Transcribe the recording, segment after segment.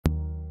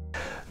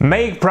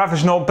Make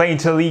Professional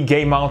Painterly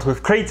Game Art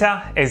with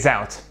Krita is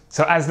out.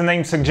 So as the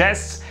name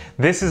suggests,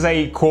 this is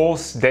a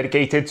course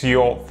dedicated to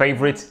your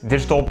favorite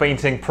digital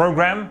painting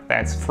program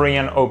that's free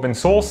and open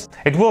source.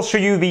 It will show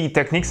you the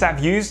techniques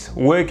I've used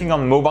working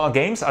on mobile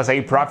games as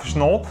a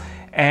professional,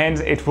 and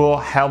it will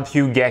help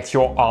you get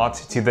your art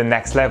to the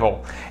next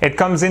level. It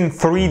comes in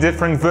 3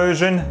 different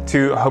versions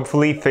to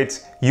hopefully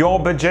fit your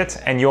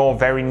budget and your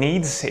very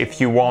needs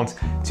if you want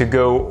to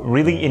go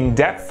really in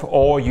depth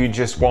or you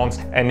just want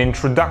an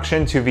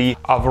introduction to the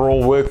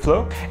overall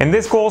workflow. In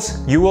this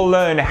course, you will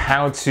learn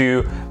how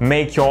to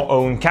make your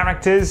own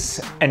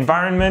characters,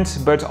 environment,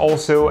 but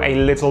also a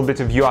little bit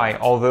of UI,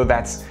 although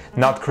that's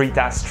not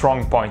Krita's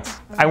strong point.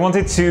 I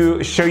wanted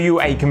to show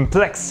you a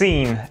complex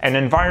scene, an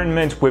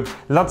environment with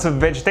lots of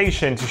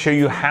vegetation to show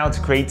you how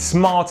to create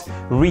smart,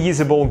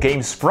 reusable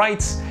game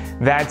sprites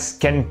that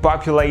can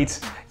populate,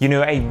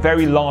 a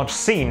very large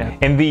scene.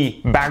 In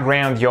the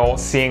background you're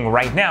seeing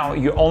right now,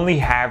 you only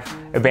have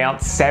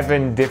about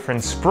 7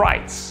 different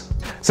sprites.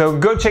 So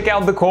go check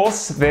out the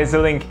course. There's a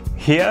link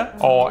here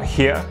or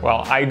here.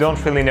 Well, I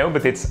don't really know,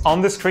 but it's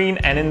on the screen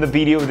and in the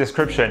video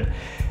description.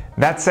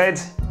 That said,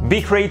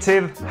 be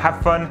creative,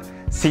 have fun.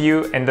 See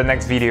you in the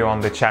next video on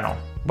the channel.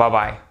 Bye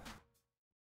bye.